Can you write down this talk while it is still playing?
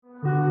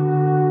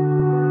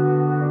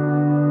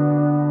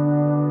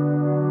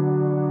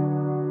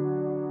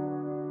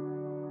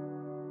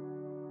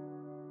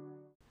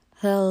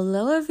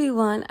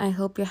everyone. I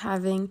hope you're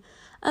having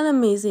an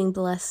amazing,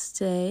 blessed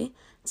day.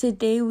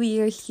 Today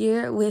we are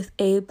here with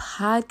a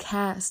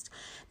podcast.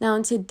 Now,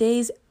 in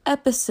today's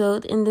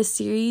episode in the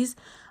series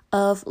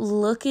of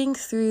Looking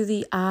Through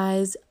the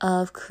Eyes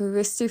of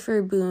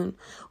Christopher Boone,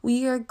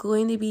 we are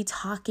going to be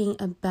talking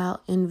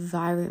about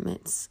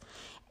environments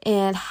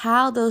and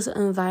how those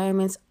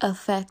environments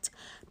affect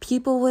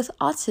people with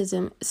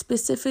autism,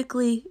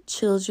 specifically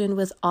children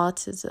with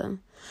autism.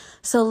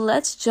 So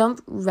let's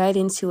jump right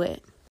into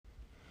it.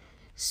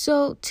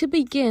 So to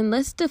begin,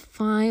 let's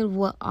define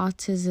what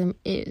autism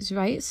is,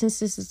 right? Since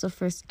this is the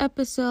first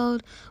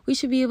episode, we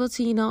should be able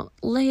to,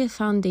 lay a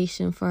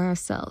foundation for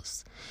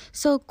ourselves.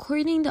 So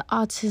according to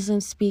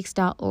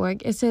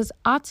autismspeaks.org, it says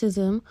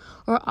autism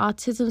or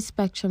autism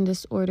spectrum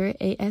disorder,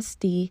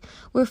 ASD,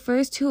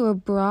 refers to a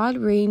broad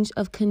range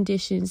of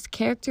conditions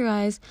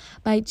characterized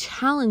by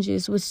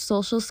challenges with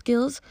social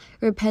skills,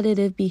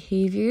 repetitive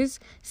behaviors,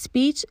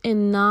 speech,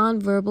 and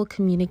nonverbal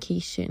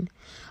communication.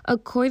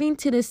 According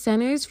to the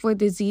Centers for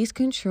Disease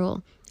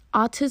Control,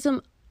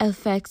 autism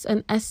affects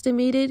an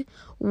estimated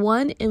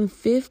 1 in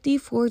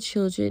 54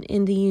 children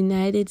in the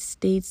United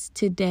States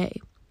today.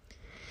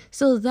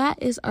 So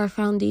that is our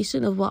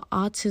foundation of what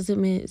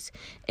autism is.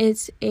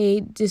 It's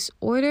a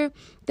disorder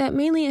that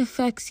mainly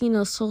affects,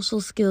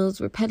 social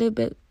skills,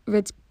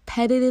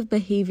 repetitive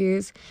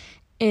behaviors,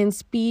 and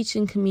speech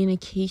and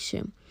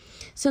communication.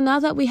 So now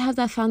that we have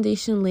that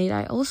foundation laid,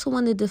 I also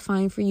want to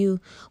define for you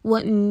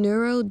what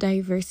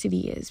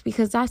neurodiversity is,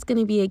 because that's going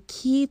to be a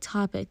key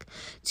topic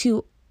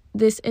to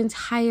this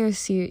entire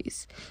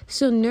series.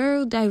 So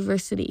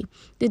neurodiversity,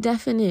 the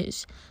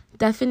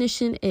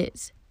definition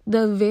is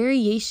the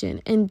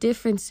variation and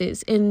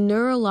differences in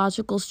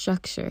neurological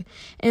structure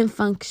and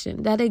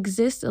function that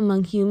exist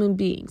among human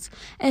beings,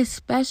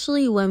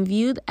 especially when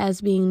viewed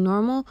as being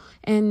normal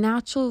and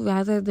natural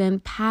rather than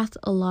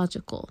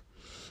pathological.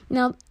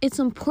 Now, it's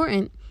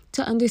important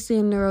to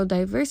understand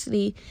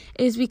neurodiversity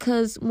is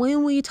because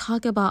when we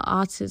talk about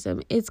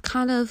autism, it's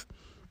kind of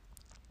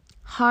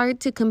hard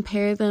to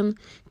compare them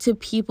to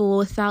people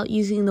without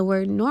using the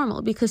word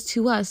normal, because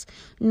to us,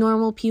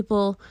 normal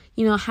people,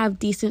 have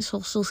decent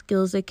social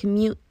skills, they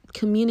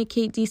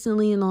communicate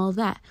decently and all of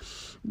that.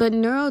 But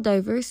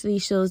neurodiversity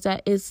shows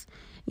that it's,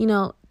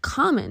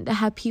 common to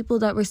have people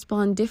that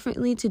respond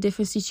differently to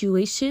different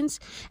situations.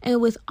 And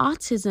with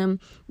autism,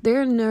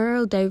 their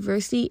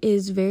neurodiversity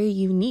is very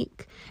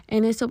unique.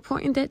 And it's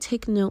important to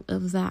take note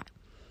of that.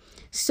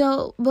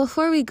 So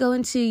before we go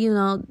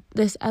into,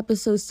 this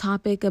episode's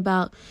topic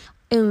about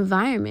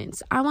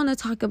environments, I want to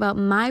talk about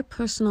my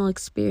personal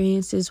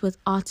experiences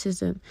with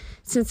autism.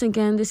 Since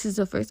again, this is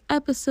the first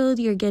episode,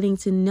 you're getting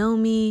to know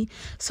me.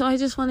 So I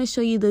just want to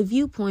show you the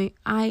viewpoint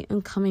I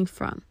am coming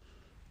from.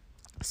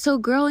 So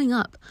growing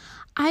up,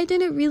 I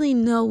didn't really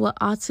know what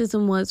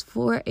autism was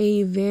for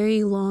a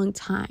very long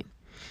time.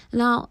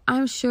 Now,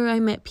 I'm sure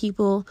I met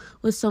people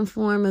with some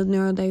form of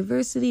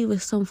neurodiversity,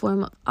 with some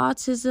form of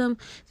autism.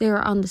 They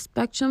were on the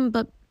spectrum,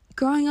 but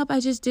growing up, I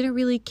just didn't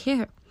really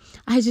care.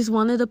 I just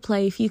wanted to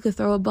play. If you could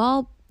throw a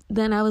ball,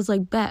 then I was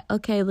like, bet,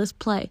 okay, let's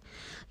play.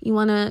 You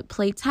want to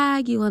play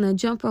tag? You want to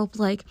jump rope?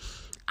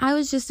 I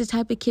was just the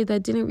type of kid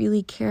that didn't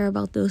really care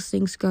about those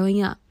things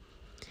growing up.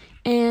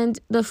 And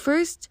the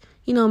first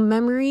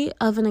memory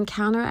of an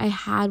encounter I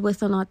had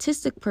with an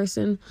autistic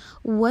person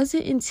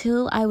wasn't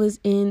until I was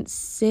in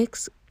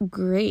 6th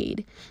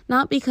grade.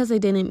 Not because I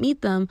didn't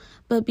meet them,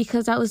 but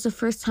because that was the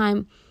first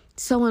time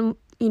someone,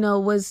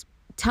 was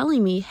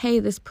telling me,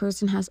 hey, this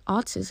person has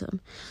autism.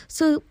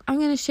 So I'm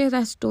going to share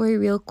that story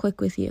real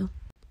quick with you.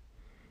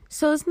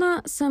 So it's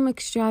not some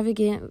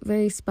extravagant,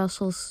 very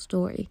special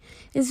story.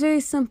 It's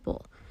very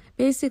simple.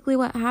 Basically,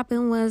 what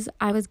happened was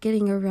I was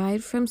getting a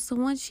ride from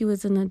someone. She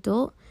was an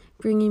adult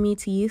bringing me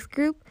to youth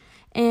group,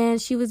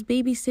 and she was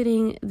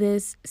babysitting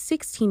this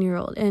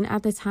 16-year-old. And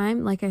at the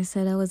time, like I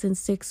said, I was in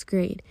 6th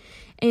grade.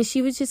 And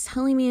she was just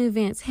telling me in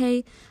advance,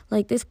 hey,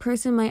 this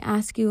person might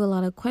ask you a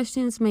lot of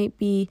questions, might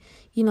be,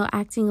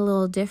 acting a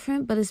little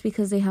different, but it's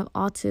because they have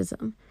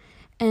autism.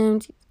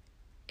 And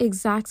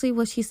exactly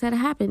what she said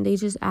happened. They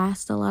just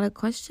asked a lot of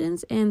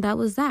questions, and that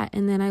was that.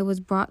 And then I was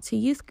brought to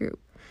youth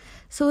group.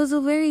 So it was a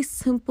very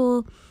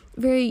simple,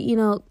 very,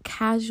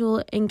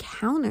 casual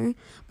encounter.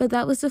 But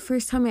that was the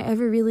first time I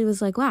ever really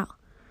was like, wow,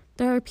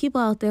 there are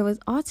people out there with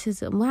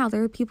autism. Wow,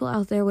 there are people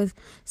out there with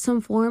some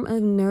form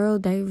of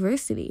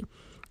neurodiversity.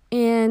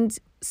 And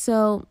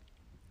so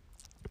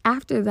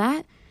after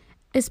that,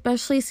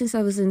 especially since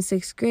I was in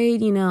 6th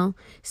grade,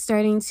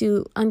 starting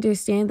to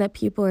understand that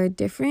people are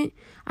different,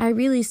 I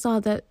really saw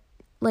that,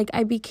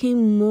 I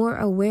became more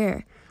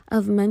aware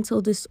of mental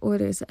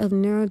disorders, of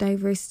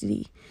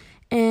neurodiversity.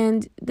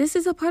 And this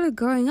is a part of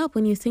growing up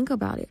when you think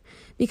about it.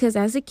 Because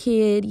as a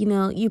kid,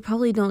 you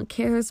probably don't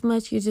care as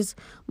much. You're just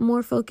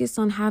more focused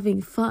on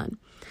having fun.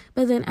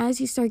 But then as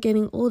you start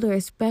getting older,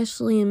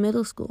 especially in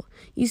middle school,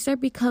 you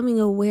start becoming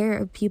aware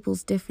of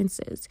people's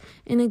differences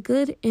in a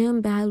good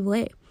and bad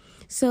way.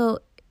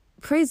 So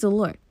praise the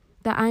Lord.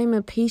 that I am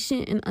a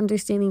patient and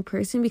understanding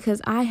person,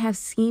 because I have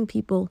seen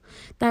people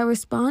that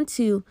respond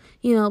to,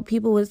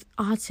 people with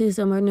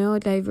autism or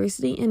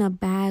neurodiversity in a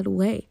bad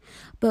way.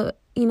 But,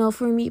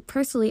 for me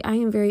personally, I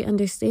am very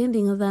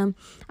understanding of them.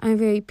 I'm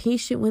very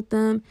patient with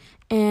them.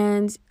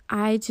 And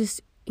I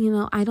just,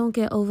 I don't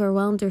get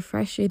overwhelmed or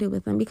frustrated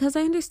with them because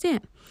I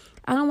understand.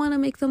 I don't want to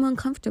make them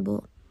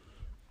uncomfortable.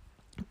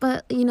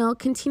 But,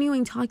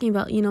 continuing talking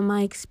about,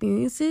 my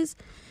experiences,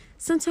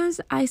 sometimes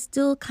I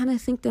still kind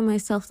of think to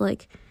myself,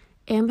 like,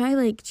 am I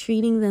like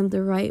treating them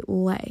the right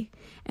way?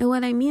 And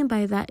what I mean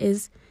by that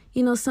is,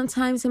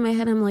 sometimes in my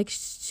head, I'm like,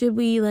 should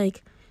we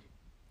like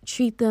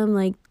treat them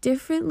like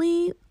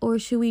differently, or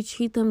should we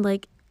treat them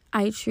like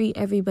I treat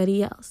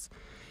everybody else?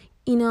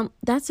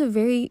 That's a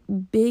very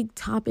big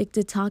topic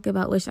to talk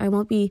about, which I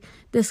won't be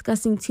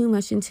discussing too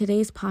much in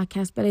today's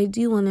podcast, but I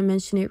do want to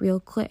mention it real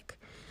quick.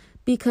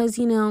 Because,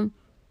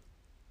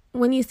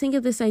 when you think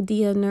of this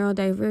idea of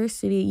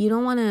neurodiversity, you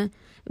don't want to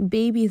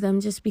baby them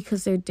just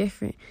because they're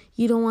different.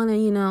 You don't want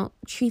to,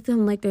 treat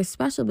them like they're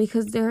special,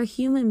 because they're a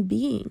human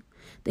being.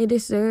 They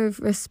deserve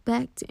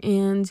respect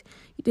and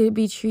to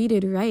be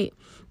treated right.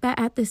 But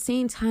at the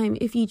same time,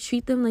 if you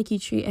treat them like you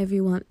treat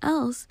everyone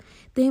else,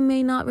 they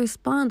may not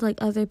respond like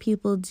other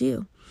people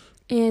do.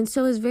 And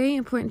so it's very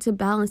important to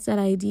balance that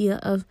idea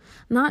of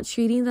not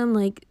treating them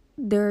like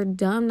they're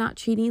dumb, not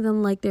treating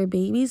them like they're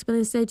babies, but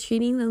instead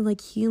treating them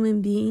like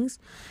human beings,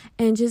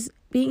 and just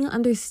being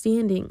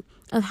understanding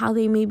of how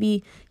they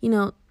maybe,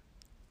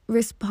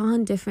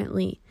 respond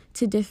differently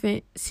to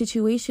different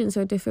situations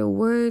or different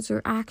words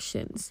or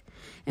actions.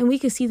 And we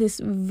could see this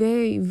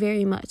very,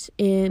 very much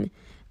in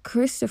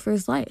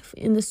Christopher's life,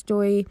 in the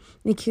story,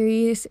 The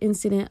Curious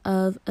Incident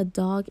of a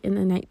Dog in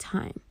the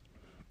Nighttime.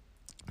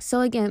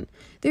 So again,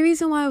 the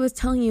reason why I was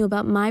telling you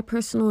about my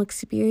personal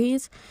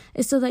experience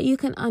is so that you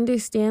can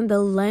understand the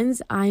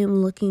lens I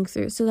am looking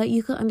through, so that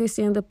you can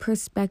understand the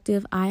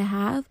perspective I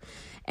have,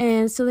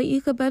 and so that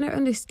you could better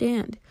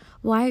understand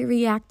why I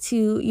react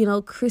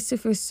to,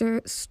 Christopher's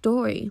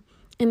story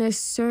in a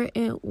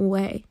certain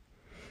way.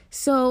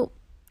 So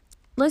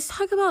let's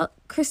talk about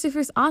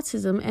Christopher's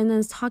autism, and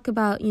then talk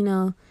about,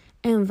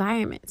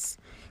 environments.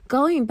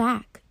 Going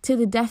back to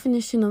the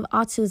definition of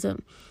autism,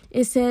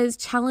 it says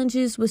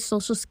challenges with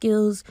social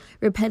skills,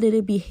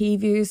 repetitive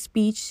behaviors,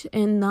 speech,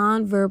 and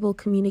nonverbal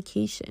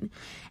communication.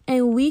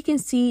 And we can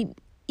see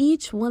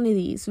each one of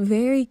these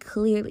very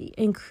clearly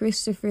in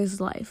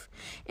Christopher's life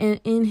and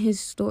in his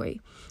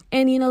story.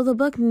 And, the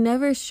book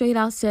never straight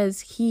out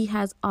says he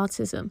has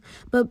autism.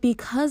 But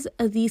because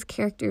of these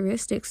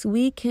characteristics,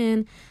 we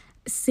can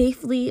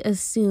safely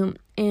assume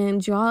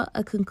and draw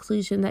a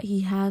conclusion that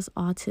he has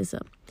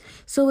autism.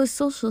 So his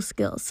social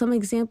skills, some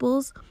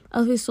examples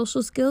of his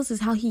social skills is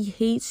how he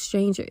hates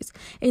strangers.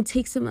 It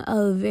takes him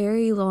a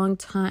very long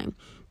time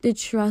to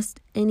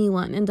trust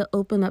anyone and to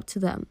open up to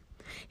them.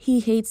 He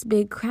hates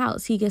big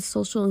crowds. He gets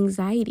social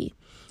anxiety.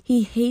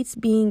 He hates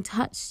being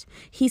touched.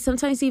 He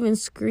sometimes even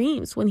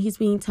screams when he's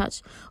being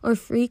touched, or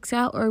freaks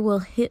out, or will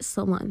hit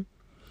someone.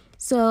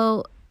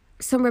 So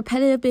some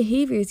repetitive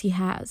behaviors he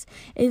has.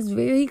 It's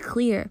very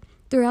clear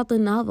throughout the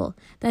novel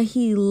that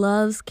he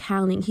loves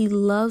counting. He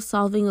loves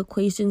solving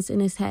equations in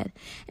his head.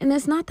 And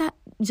it's not that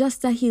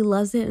just that he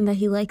loves it and that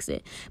he likes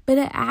it, but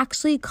it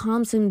actually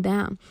calms him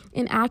down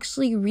and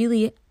actually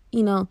really,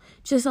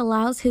 just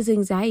allows his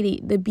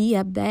anxiety to be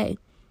at bay.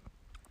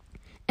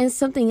 And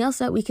something else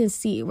that we can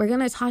see, we're going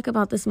to talk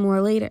about this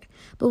more later,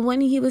 but when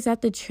he was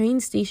at the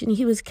train station,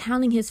 he was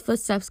counting his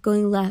footsteps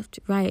going left,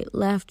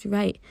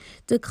 right,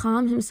 to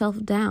calm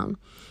himself down.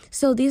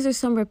 So these are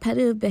some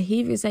repetitive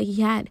behaviors that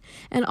he had,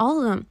 and all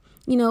of them,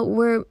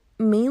 were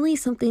mainly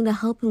something to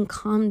help him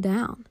calm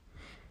down.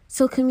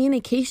 So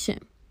communication.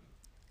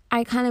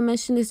 I kind of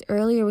mentioned this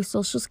earlier with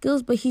social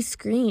skills, but he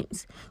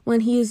screams when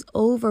he is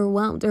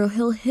overwhelmed, or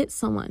he'll hit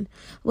someone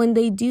when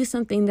they do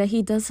something that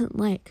he doesn't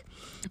like.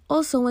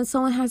 Also, when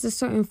someone has a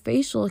certain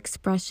facial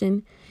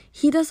expression,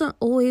 he doesn't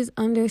always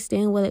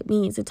understand what it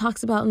means. It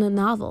talks about in the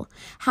novel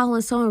how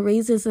when someone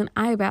raises an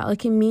eyebrow, it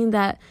can mean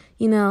that,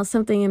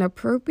 something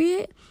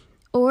inappropriate,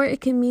 or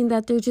it can mean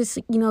that they're just,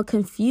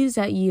 confused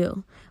at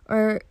you,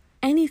 or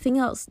anything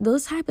else.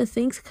 Those type of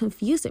things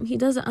confuse him. He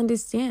doesn't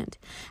understand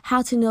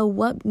how to know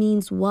what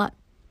means what.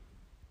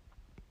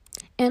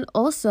 And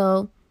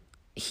also,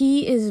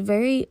 he is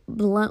very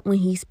blunt when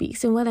he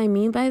speaks. And what I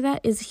mean by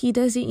that is he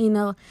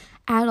doesn't,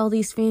 add all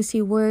these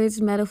fancy words,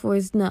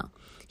 metaphors. No.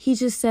 He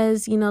just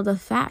says, the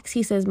facts.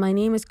 He says, my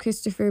name is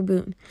Christopher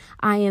Boone.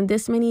 I am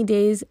this many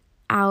days,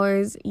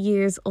 hours,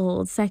 years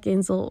old,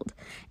 seconds old.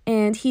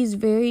 And he's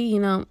very,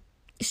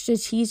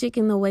 strategic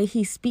in the way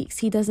he speaks.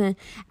 He doesn't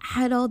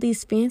add all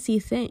these fancy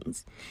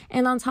things.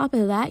 And on top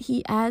of that,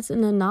 he adds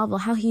in the novel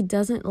how he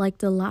doesn't like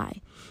to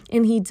lie.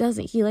 And he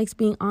doesn't. He likes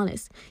being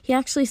honest. He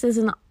actually says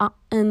in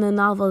the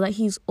novel that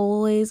he's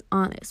always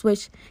honest,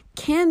 which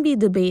can be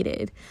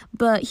debated.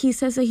 But he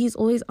says that he's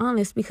always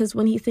honest because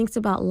when he thinks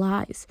about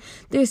lies,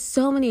 there's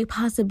so many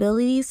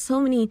possibilities, so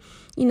many,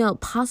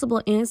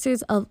 possible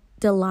answers of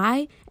the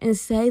lie, and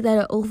say that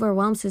it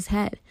overwhelms his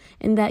head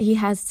and that he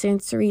has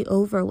sensory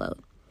overload.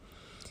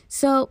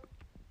 So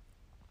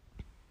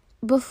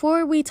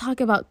before we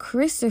talk about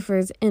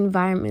Christopher's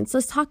environments,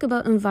 let's talk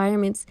about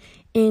environments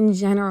in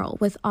general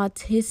with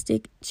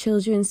autistic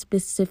children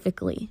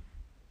specifically.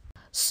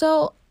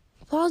 So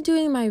while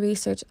doing my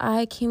research,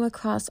 I came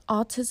across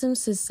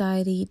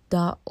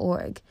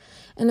autismsociety.org,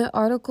 and the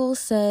article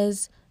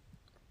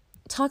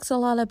talks a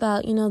lot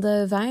about,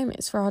 the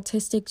environments for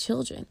autistic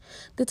children.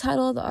 The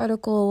title of the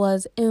article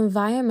was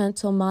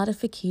Environmental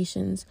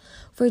Modifications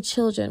for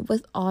Children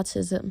with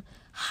Autism,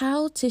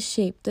 How to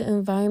Shape the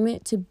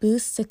Environment to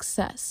Boost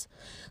Success.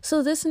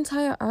 So this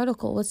entire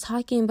article was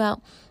talking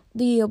about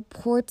the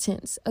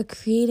importance of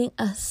creating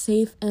a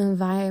safe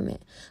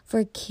environment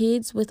for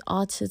kids with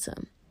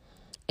autism.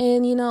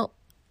 And,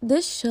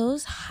 this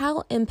shows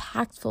how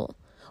impactful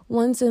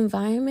one's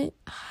environment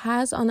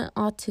has on an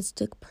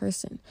autistic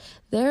person.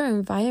 Their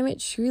environment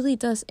truly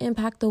does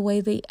impact the way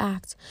they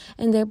act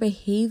and their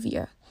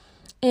behavior.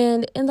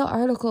 And in the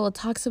article, it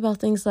talks about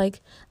things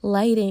like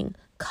lighting,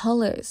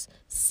 colors,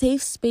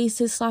 safe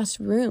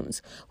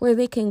spaces/rooms where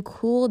they can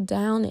cool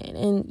down in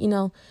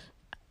and,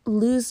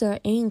 lose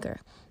their anger.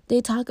 They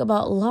talk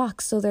about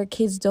locks so their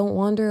kids don't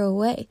wander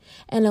away,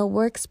 and a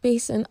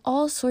workspace and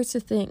all sorts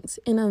of things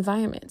in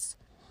environments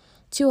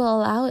to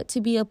allow it to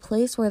be a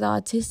place where the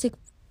autistic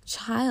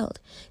child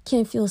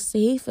can feel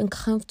safe and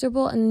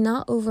comfortable and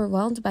not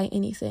overwhelmed by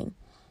anything.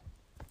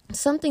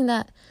 Something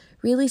that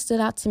really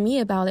stood out to me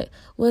about it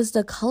was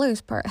the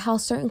colors part, how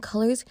certain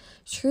colors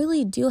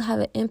truly do have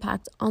an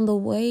impact on the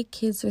way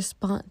kids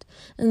respond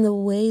and the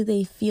way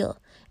they feel.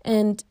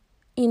 And,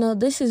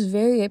 this is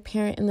very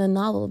apparent in the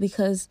novel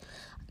because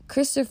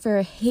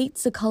Christopher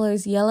hates the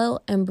colors yellow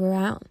and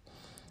brown.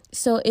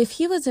 So if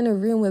he was in a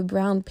room with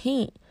brown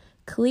paint,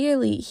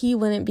 clearly he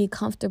wouldn't be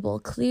comfortable.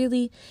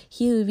 Clearly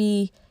he would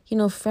be,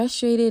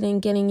 frustrated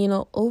and getting,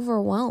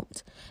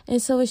 overwhelmed.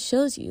 And so it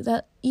shows you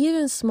that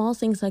even small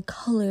things like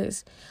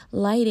colors,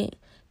 lighting,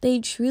 they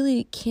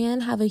truly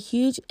can have a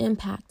huge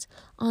impact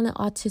on an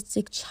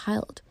autistic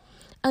child.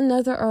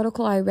 Another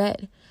article I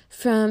read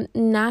from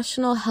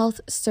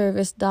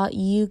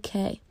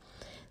nationalhealthservice.uk,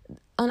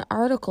 an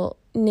article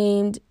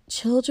named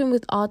Children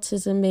with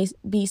Autism May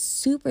Be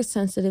Super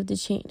Sensitive to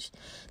Change.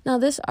 Now,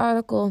 this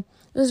article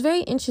was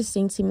very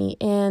interesting to me,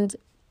 and,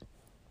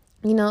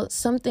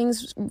 some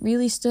things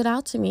really stood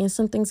out to me, and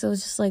some things I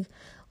was just like,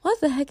 what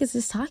the heck is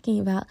this talking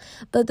about?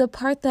 But the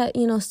part that,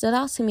 stood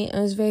out to me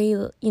and was very,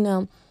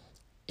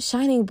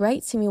 shining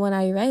bright to me when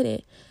I read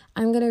it,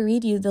 I'm going to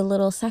read you the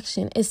little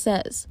section. It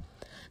says,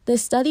 the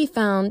study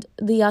found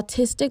the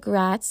autistic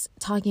rats,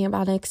 talking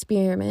about an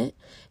experiment,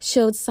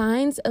 showed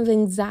signs of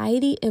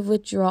anxiety and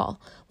withdrawal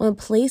when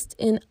placed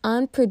in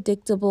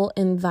unpredictable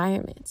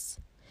environments.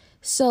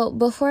 So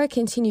before I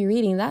continue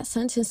reading, that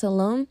sentence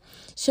alone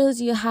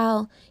shows you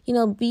how,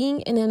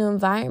 being in an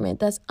environment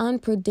that's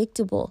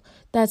unpredictable,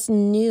 that's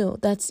new,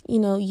 that's,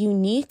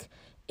 unique,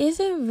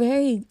 isn't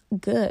very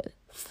good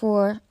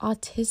for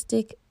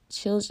autistic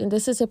children.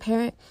 This is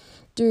apparent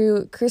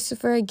through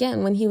Christopher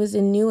again when he was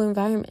in new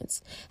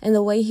environments and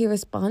the way he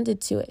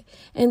responded to it.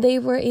 And they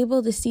were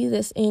able to see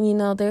this in,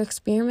 their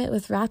experiment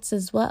with rats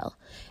as well.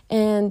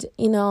 And,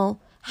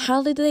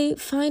 how did they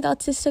find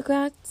autistic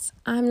rats?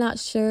 I'm not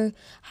sure.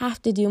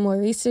 Have to do more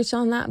research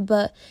on that.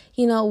 But,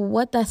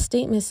 what that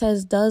statement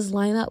says does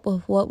line up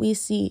with what we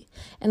see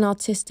in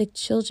autistic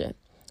children.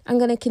 I'm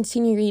going to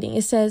continue reading.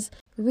 It says,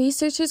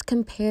 researchers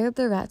compared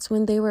the rats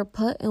when they were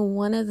put in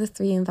one of the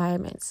three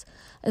environments,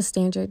 a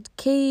standard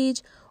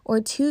cage or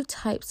two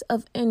types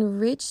of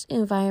enriched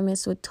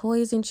environments with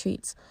toys and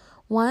treats.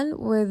 One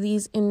where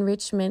these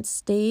enrichments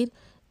stayed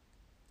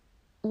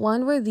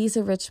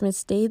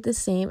the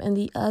same, and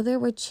the other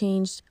were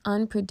changed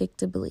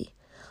unpredictably.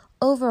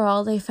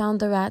 Overall, they found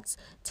the rats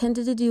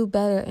tended to do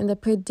better in the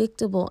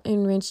predictable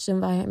enriched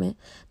environment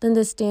than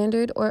the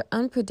standard or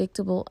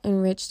unpredictable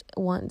enriched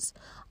ones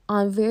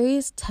on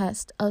various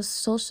tests of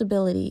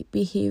sociability,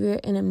 behavior,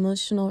 and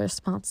emotional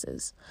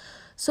responses.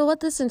 So what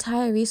this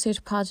entire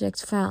research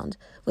project found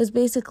was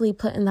basically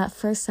put in that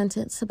first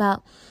sentence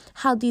about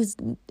how these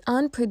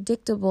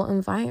unpredictable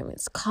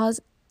environments cause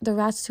the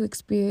rats to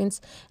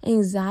experience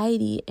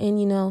anxiety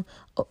and,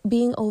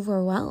 being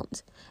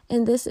overwhelmed.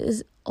 And this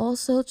is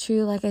also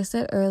true, like I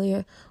said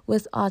earlier,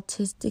 with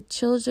autistic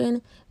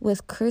children,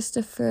 with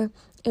Christopher,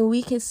 and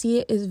we can see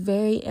it is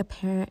very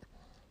apparent.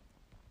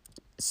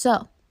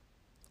 So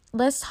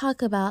let's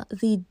talk about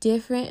the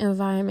different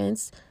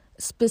environments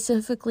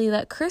specifically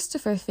that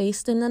Christopher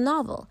faced in the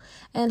novel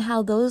and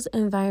how those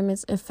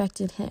environments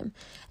affected him.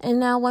 And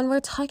now when we're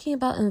talking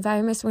about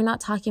environments, we're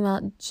not talking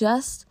about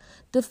just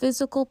the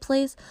physical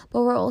place,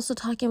 but we're also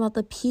talking about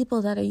the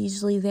people that are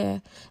usually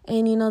there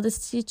and, the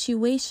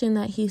situation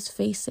that he's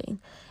facing.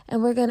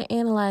 And we're going to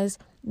analyze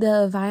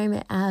the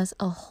environment as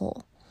a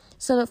whole.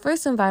 So the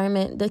first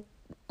environment,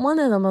 one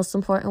of the most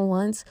important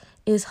ones,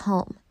 is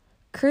home.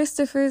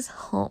 Christopher's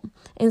home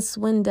in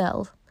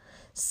Swindell.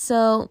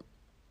 So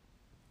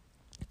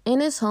in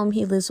his home,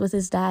 he lives with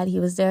his dad. He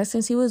was there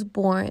since he was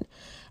born.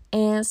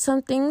 And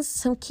some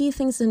key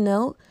things to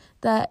note,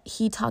 that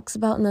he talks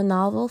about in the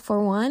novel,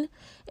 for one,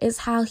 is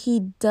how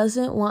he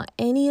doesn't want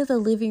any of the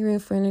living room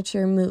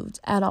furniture moved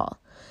at all.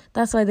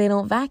 That's why they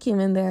don't vacuum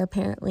in there,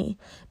 apparently,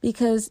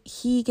 because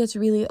he gets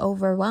really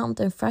overwhelmed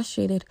and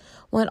frustrated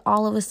when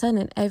all of a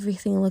sudden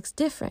everything looks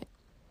different.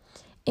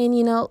 And,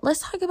 let's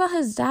talk about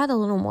his dad a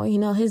little more.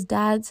 His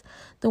dad's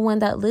the one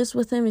that lives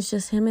with him. It's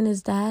just him and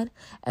his dad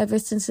ever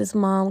since his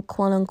mom,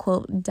 quote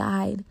unquote,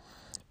 died.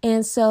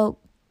 And so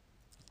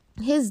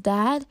his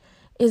dad,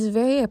 is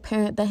very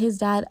apparent that his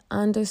dad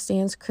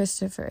understands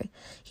Christopher.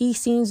 He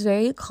seems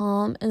very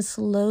calm and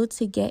slow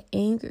to get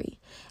angry.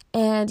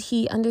 And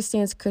he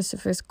understands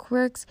Christopher's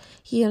quirks.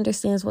 He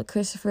understands what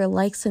Christopher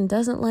likes and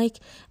doesn't like.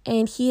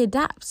 And he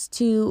adapts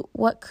to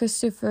what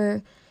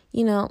Christopher,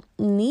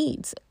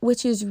 needs,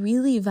 which is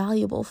really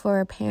valuable for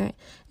a parent,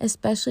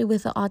 especially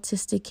with an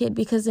autistic kid,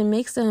 because it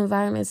makes the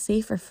environment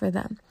safer for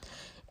them.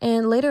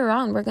 And later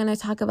on, we're going to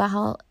talk about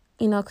how,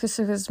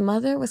 Christopher's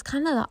mother was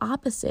kind of the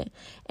opposite,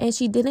 and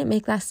she didn't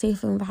make that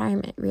safe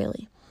environment,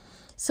 really.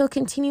 So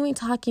continuing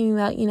talking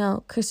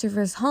about,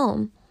 Christopher's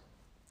home,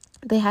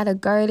 they had a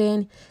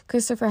garden.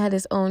 Christopher had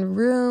his own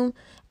room,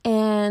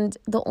 and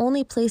the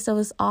only place that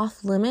was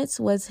off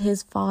limits was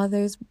his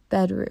father's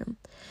bedroom.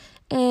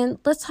 And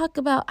let's talk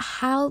about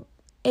how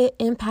it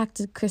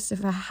impacted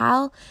Christopher,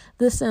 how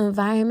this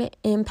environment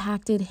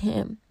impacted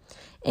him.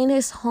 In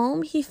his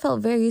home, he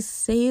felt very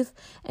safe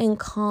and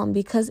calm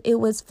because it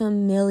was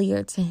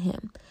familiar to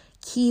him.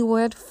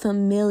 Keyword,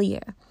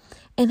 familiar.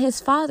 And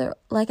his father,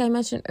 like I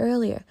mentioned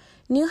earlier,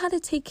 knew how to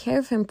take care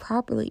of him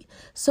properly.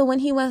 So when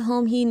he went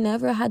home, he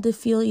never had to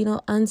feel,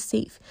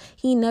 unsafe.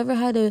 He never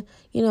had to,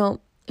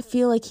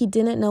 feel like he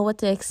didn't know what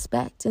to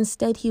expect.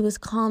 Instead, he was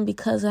calm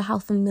because of how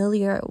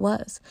familiar it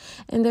was.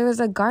 And there was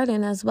a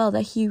garden as well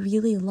that he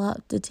really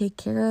loved to take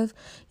care of,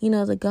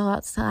 to go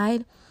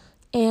outside.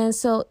 And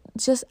so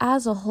just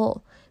as a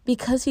whole,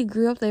 because he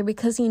grew up there,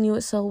 because he knew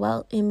it so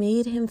well, it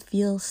made him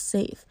feel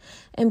safe.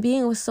 And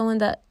being with someone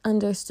that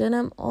understood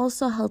him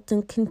also helped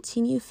him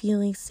continue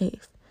feeling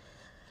safe.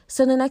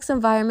 So the next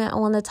environment I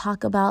want to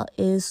talk about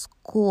is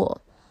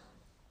school.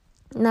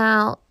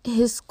 Now,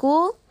 his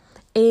school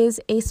is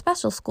a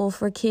special school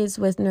for kids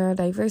with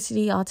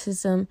neurodiversity,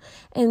 autism,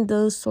 and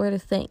those sort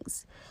of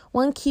things.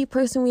 One key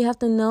person we have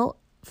to know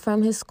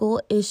from his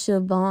school is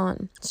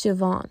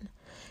Siobhan.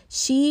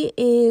 She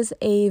is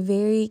a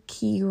very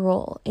key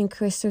role in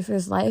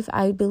Christopher's life,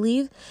 I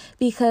believe,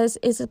 because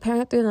it's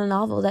apparent through the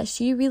novel that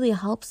she really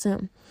helps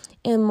him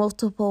in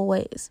multiple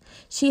ways.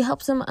 She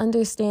helps him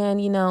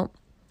understand,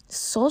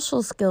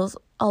 social skills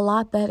a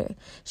lot better.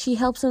 She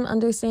helps him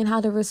understand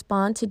how to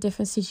respond to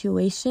different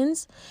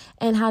situations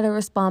and how to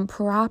respond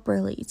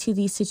properly to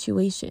these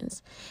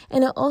situations.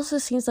 And it also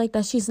seems like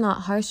that she's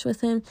not harsh with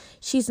him.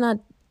 She's not,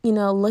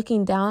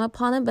 looking down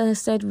upon him, but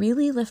instead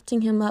really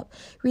lifting him up,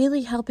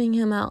 really helping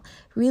him out,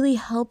 really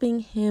helping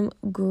him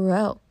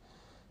grow.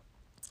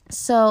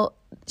 So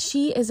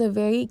she is a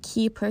very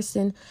key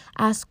person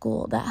at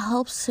school that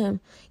helps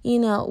him,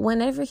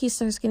 whenever he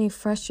starts getting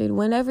frustrated,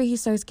 whenever he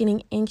starts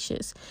getting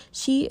anxious.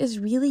 She is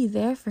really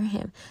there for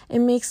him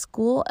and makes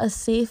school a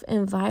safe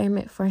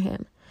environment for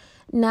him.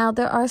 Now,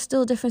 there are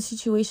still different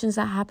situations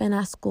that happen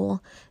at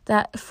school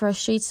that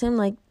frustrates him,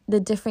 like the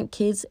different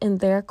kids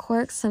and their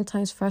quirks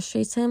sometimes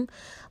frustrates him,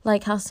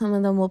 like how some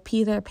of them will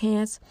pee their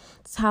pants,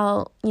 it's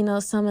how,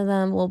 some of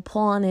them will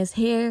pull on his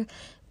hair,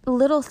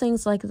 little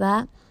things like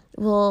that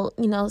will,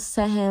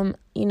 set him,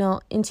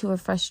 into a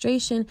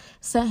frustration,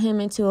 set him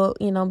into,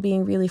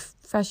 being really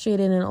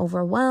frustrated and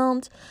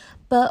overwhelmed.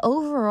 But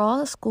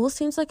overall, school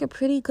seems like a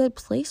pretty good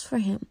place for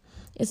him.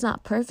 It's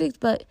not perfect,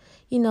 but,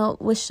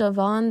 with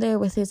Siobhan there,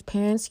 with his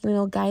parents,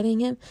 guiding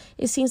him,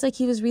 it seems like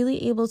he was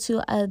really able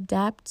to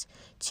adapt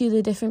to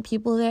the different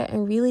people there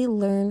and really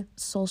learn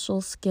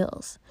social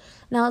skills.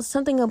 Now,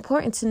 something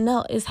important to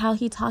note is how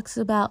he talks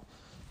about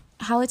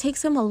how it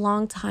takes him a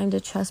long time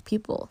to trust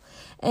people.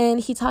 And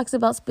he talks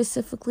about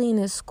specifically in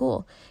his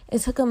school, it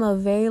took him a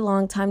very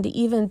long time to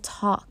even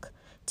talk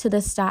to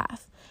the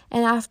staff.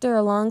 And after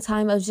a long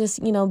time of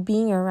just,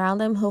 being around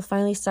them, he'll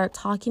finally start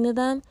talking to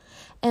them.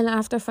 And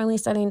after finally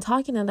starting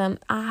talking to them,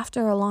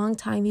 after a long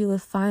time, he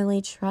would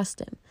finally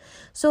trust him.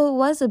 So it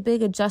was a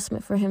big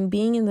adjustment for him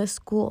being in this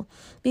school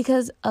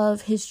because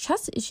of his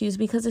trust issues,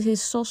 because of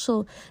his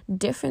social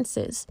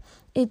differences.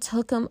 It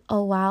took him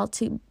a while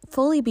to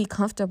fully be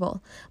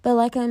comfortable. But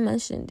like I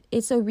mentioned,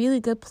 it's a really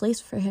good place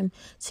for him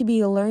to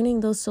be learning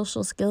those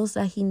social skills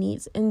that he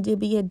needs and to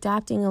be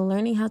adapting and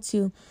learning how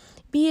to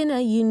be in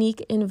a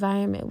unique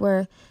environment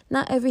where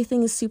not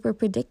everything is super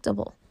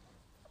predictable.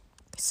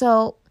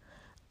 So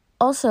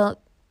also,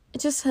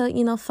 just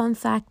a, fun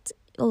fact,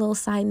 a little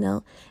side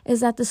note, is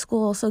that the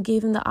school also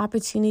gave him the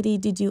opportunity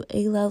to do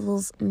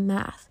A-levels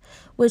math,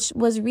 which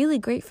was really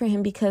great for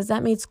him because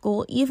that made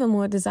school even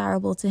more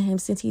desirable to him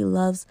since he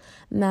loves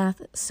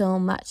math so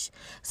much.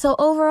 So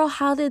overall,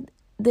 how did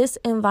this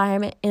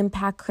environment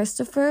impact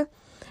Christopher?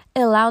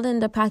 It allowed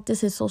him to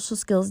practice his social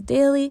skills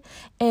daily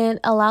and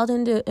allowed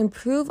him to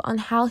improve on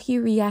how he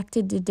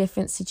reacted to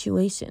different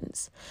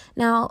situations.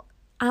 Now,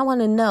 I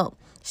want to know,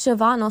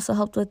 Siobhan also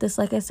helped with this.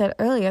 Like I said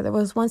earlier, there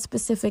was one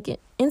specific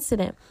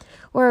incident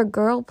where a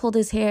girl pulled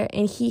his hair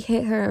and he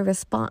hit her in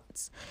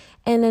response.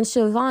 And then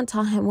Siobhan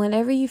taught him,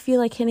 whenever you feel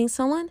like hitting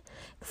someone,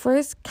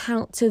 first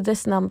count to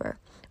this number,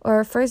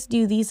 or first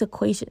do these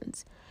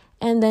equations,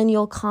 and then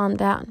you'll calm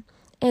down.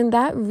 And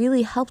that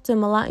really helped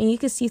him a lot. And you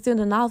can see through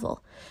the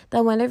novel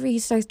that whenever he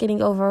starts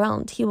getting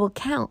overwhelmed, he will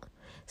count.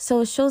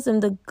 So it shows him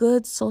the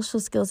good social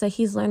skills that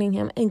he's learning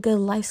him and good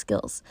life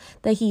skills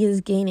that he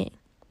is gaining.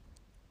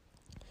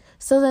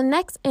 So the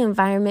next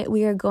environment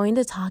we are going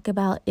to talk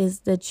about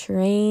is the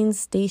train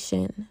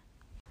station.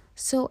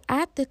 So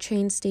at the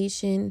train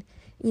station,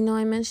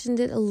 I mentioned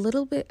it a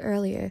little bit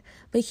earlier,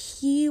 but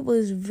he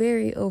was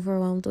very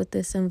overwhelmed with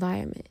this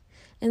environment.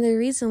 And the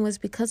reason was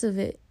because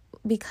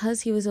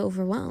he was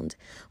overwhelmed,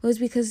 was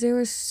because there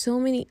were so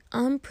many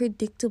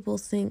unpredictable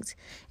things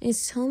and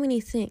so many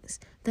things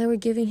that were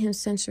giving him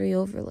sensory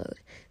overload.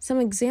 Some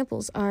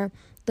examples are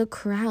the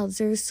crowds.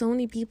 There were so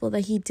many people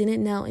that he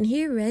didn't know, and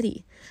he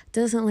already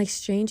doesn't like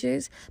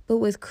strangers, but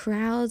with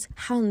crowds,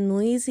 how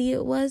noisy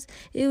it was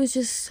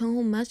just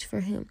so much for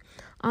him.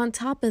 On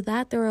top of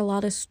that, there were a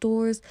lot of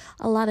stores,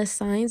 a lot of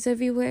signs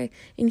everywhere,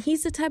 and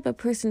he's the type of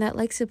person that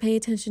likes to pay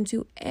attention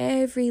to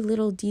every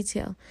little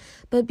detail.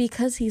 But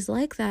because he's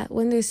like that,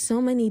 when there's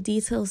so many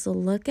details to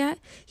look at,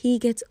 he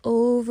gets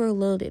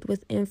overloaded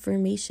with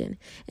information,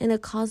 and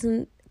it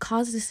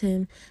causes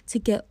him to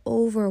get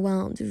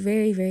overwhelmed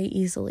very, very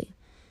easily.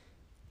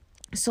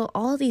 So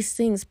all these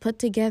things put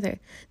together,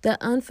 the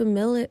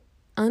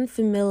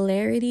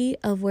unfamiliarity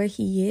of where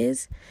he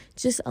is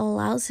just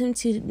allows him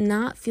to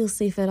not feel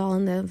safe at all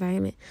in the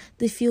environment.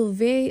 They feel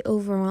very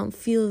overwhelmed,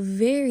 feel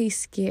very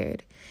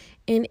scared.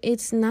 And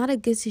it's not a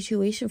good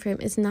situation for him.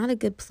 It's not a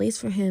good place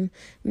for him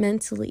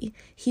mentally.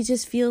 He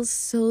just feels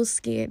so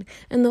scared.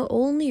 And the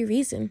only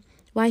reason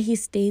why he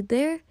stayed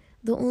there,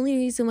 the only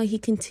reason why he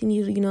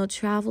continued,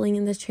 traveling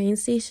in the train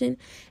station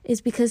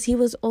is because he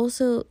was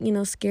also,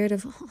 scared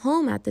of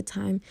home at the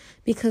time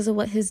because of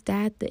what his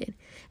dad did.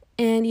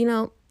 And,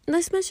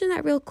 let's mention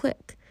that real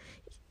quick.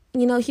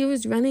 He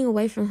was running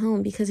away from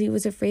home because he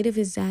was afraid of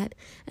his dad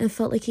and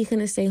felt like he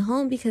couldn't stay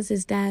home because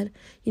his dad,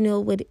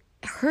 would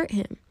hurt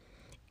him.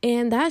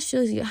 And that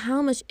shows you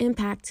how much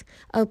impact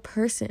a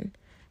person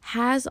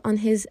has on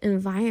his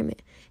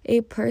environment.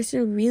 A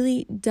person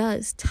really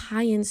does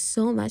tie in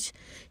so much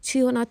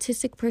to an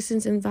autistic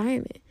person's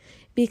environment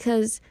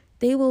because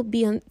they will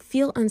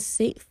feel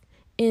unsafe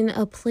in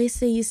a place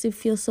they used to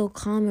feel so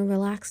calm and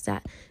relaxed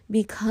at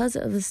because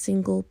of a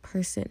single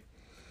person.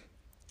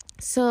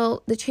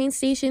 So the train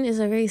station is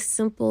a very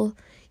simple,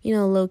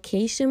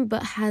 location,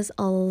 but has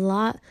a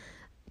lot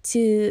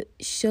to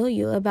show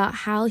you about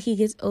how he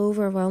gets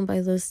overwhelmed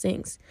by those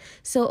things.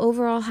 So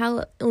overall, how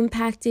it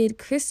impacted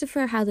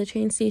Christopher, how the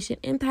train station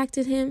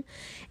impacted him,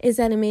 is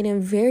that it made him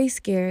very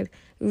scared,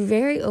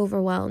 very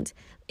overwhelmed.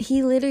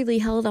 He literally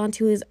held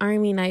onto his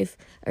army knife,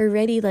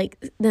 already like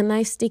the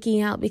knife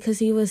sticking out because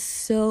he was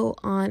so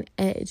on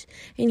edge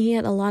and he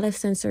had a lot of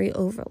sensory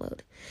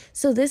overload.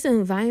 So this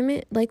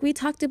environment, like we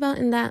talked about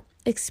in that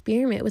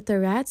experiment with the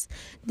rats,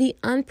 the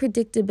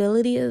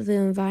unpredictability of the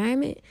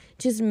environment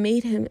just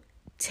made him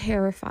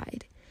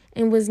terrified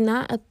and was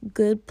not a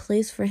good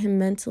place for him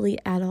mentally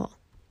at all.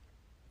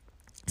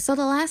 So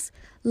the last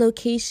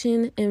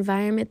location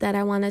environment that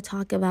I want to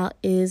talk about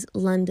is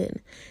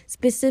London.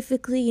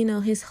 Specifically,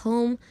 his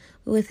home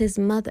with his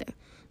mother.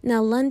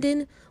 Now,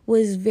 London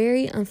was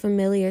very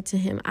unfamiliar to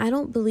him. I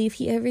don't believe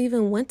he ever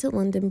even went to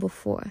London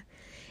before.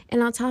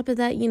 And on top of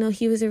that,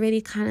 he was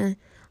already kind of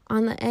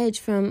on the edge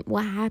from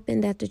what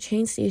happened at the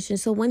train station.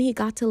 So when he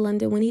got to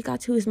London, when he got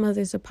to his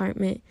mother's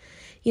apartment,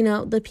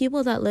 the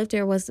people that lived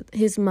there was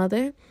his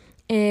mother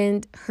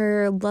and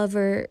her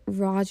lover,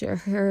 Roger,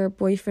 her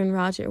boyfriend,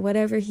 Roger,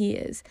 whatever he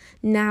is,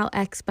 now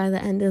ex by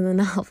the end of the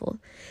novel.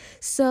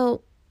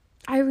 So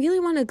I really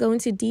want to go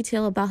into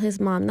detail about his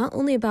mom, not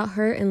only about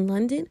her in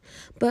London,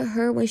 but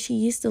her when she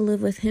used to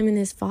live with him and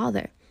his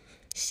father.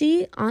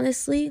 She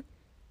honestly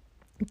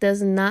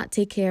does not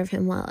take care of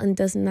him well and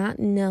does not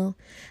know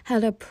how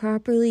to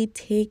properly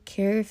take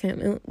care of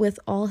him with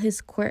all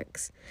his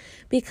quirks,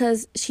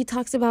 because she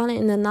talks about it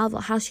in the novel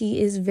how she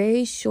is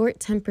very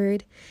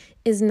short-tempered,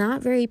 is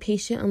not very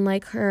patient,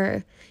 unlike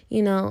her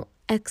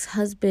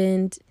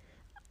ex-husband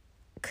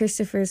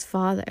Christopher's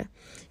father.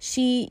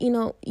 She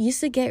used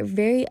to get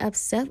very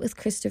upset with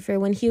Christopher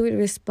when he would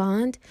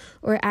respond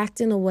or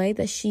act in a way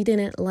that she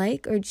didn't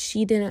like or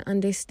she didn't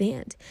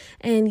understand,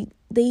 and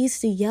they used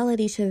to yell at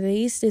each other. They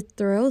used to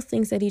throw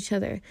things at each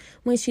other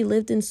when she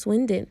lived in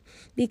Swindon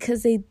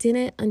because they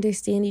didn't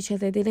understand each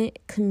other. They didn't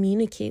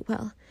communicate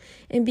well.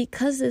 And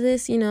because of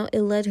this,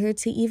 it led her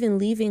to even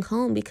leaving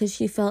home because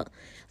she felt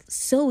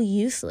so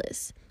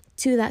useless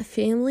to that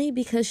family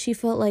because she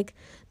felt like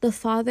the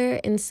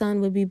father and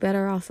son would be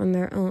better off on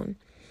their own.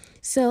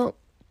 So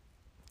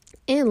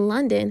in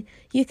London,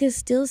 you can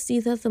still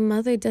see that the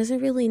mother doesn't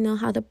really know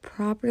how to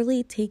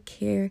properly take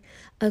care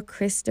of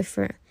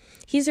Christopher.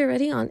 He's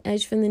already on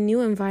edge from the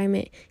new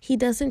environment. He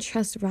doesn't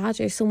trust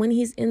Roger. So when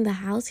he's in the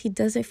house, he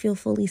doesn't feel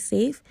fully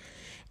safe.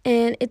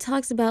 And it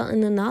talks about in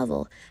the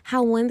novel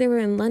how when they were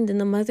in London,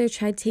 the mother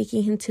tried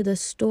taking him to the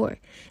store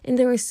and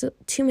there were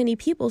too many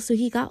people. So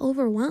he got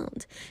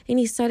overwhelmed and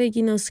he started,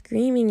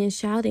 screaming and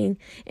shouting.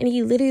 And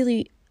he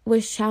literally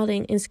was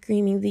shouting and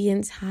screaming the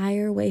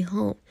entire way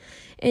home.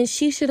 And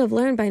she should have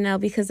learned by now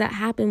because that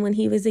happened when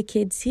he was a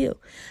kid too.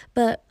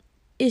 But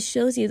it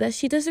shows you that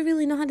she doesn't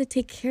really know how to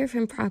take care of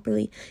him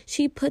properly.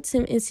 She puts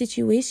him in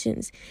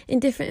situations, in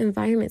different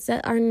environments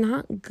that are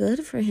not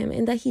good for him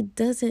and that he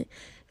doesn't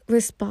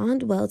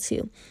respond well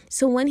to.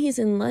 So when he's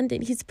in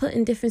London, he's put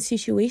in different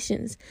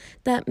situations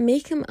that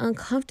make him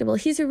uncomfortable.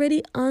 He's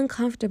already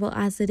uncomfortable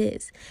as it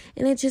is.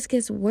 And it just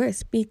gets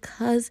worse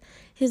because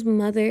his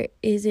mother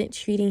isn't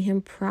treating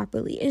him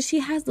properly. And she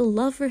has the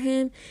love for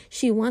him.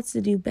 She wants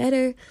to do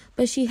better,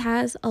 but she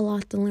has a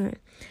lot to learn.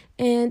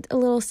 And a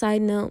little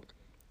side note,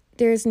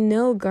 there's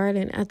no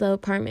garden at the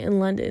apartment in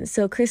London.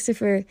 So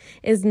Christopher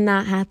is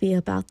not happy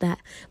about that.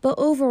 But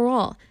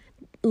overall,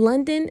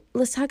 London,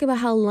 let's talk about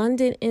how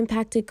London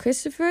impacted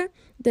Christopher.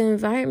 The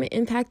environment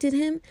impacted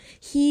him.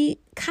 He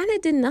kind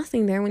of did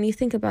nothing there when you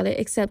think about it,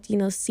 except,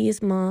 see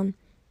his mom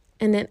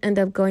and then end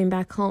up going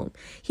back home.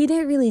 He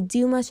didn't really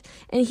do much,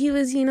 and he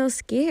was,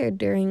 scared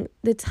during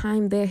the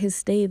time there, his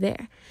stay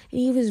there.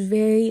 And he was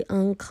very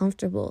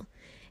uncomfortable.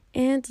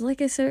 And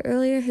like I said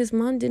earlier, his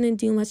mom didn't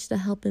do much to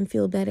help him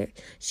feel better.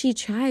 She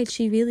tried,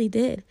 she really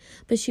did,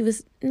 but she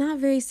was not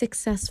very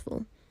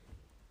successful.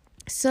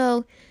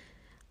 So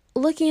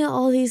looking at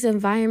all these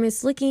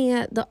environments, looking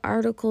at the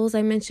articles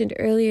I mentioned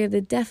earlier, the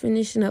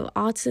definition of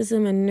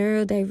autism and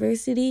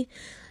neurodiversity,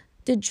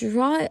 to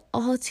draw it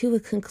all to a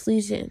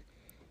conclusion,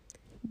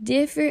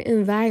 different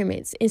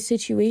environments and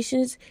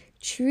situations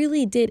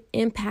truly did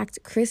impact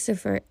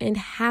Christopher and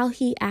how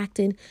he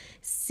acted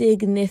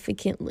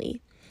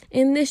significantly.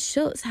 And this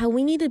shows how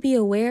we need to be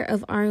aware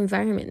of our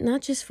environment,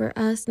 not just for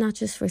us, not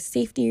just for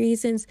safety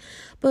reasons,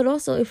 but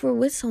also if we're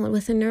with someone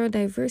with a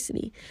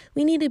neurodiversity,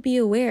 we need to be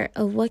aware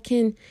of what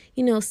can,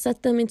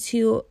 set them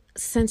into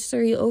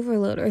sensory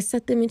overload or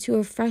set them into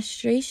a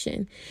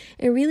frustration,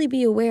 and really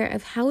be aware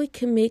of how it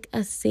can make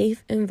a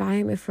safe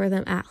environment for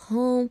them at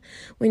home,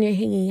 when you're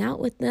hanging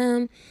out with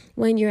them,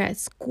 when you're at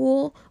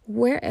school,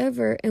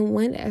 wherever and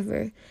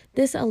whenever.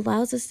 This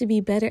allows us to be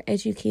better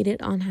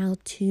educated on how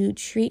to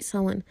treat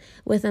someone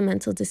with a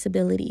mental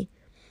disability.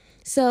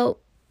 So,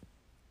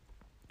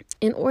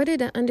 in order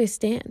to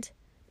understand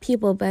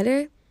people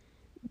better,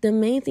 the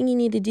main thing you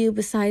need to do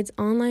besides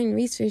online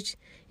research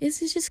is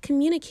to just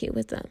communicate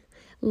with them.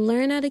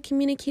 Learn how to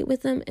communicate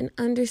with them and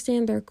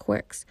understand their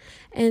quirks.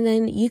 And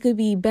then you could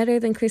be better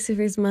than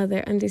Christopher's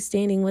mother,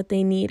 understanding what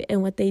they need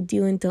and what they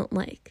do and don't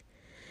like.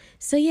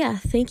 So yeah,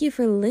 thank you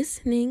for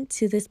listening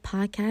to this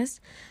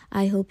podcast.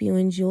 I hope you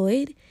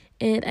enjoyed,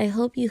 and I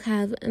hope you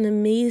have an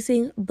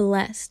amazing,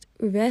 blessed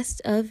rest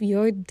of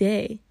your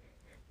day.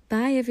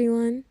 Bye,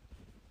 everyone.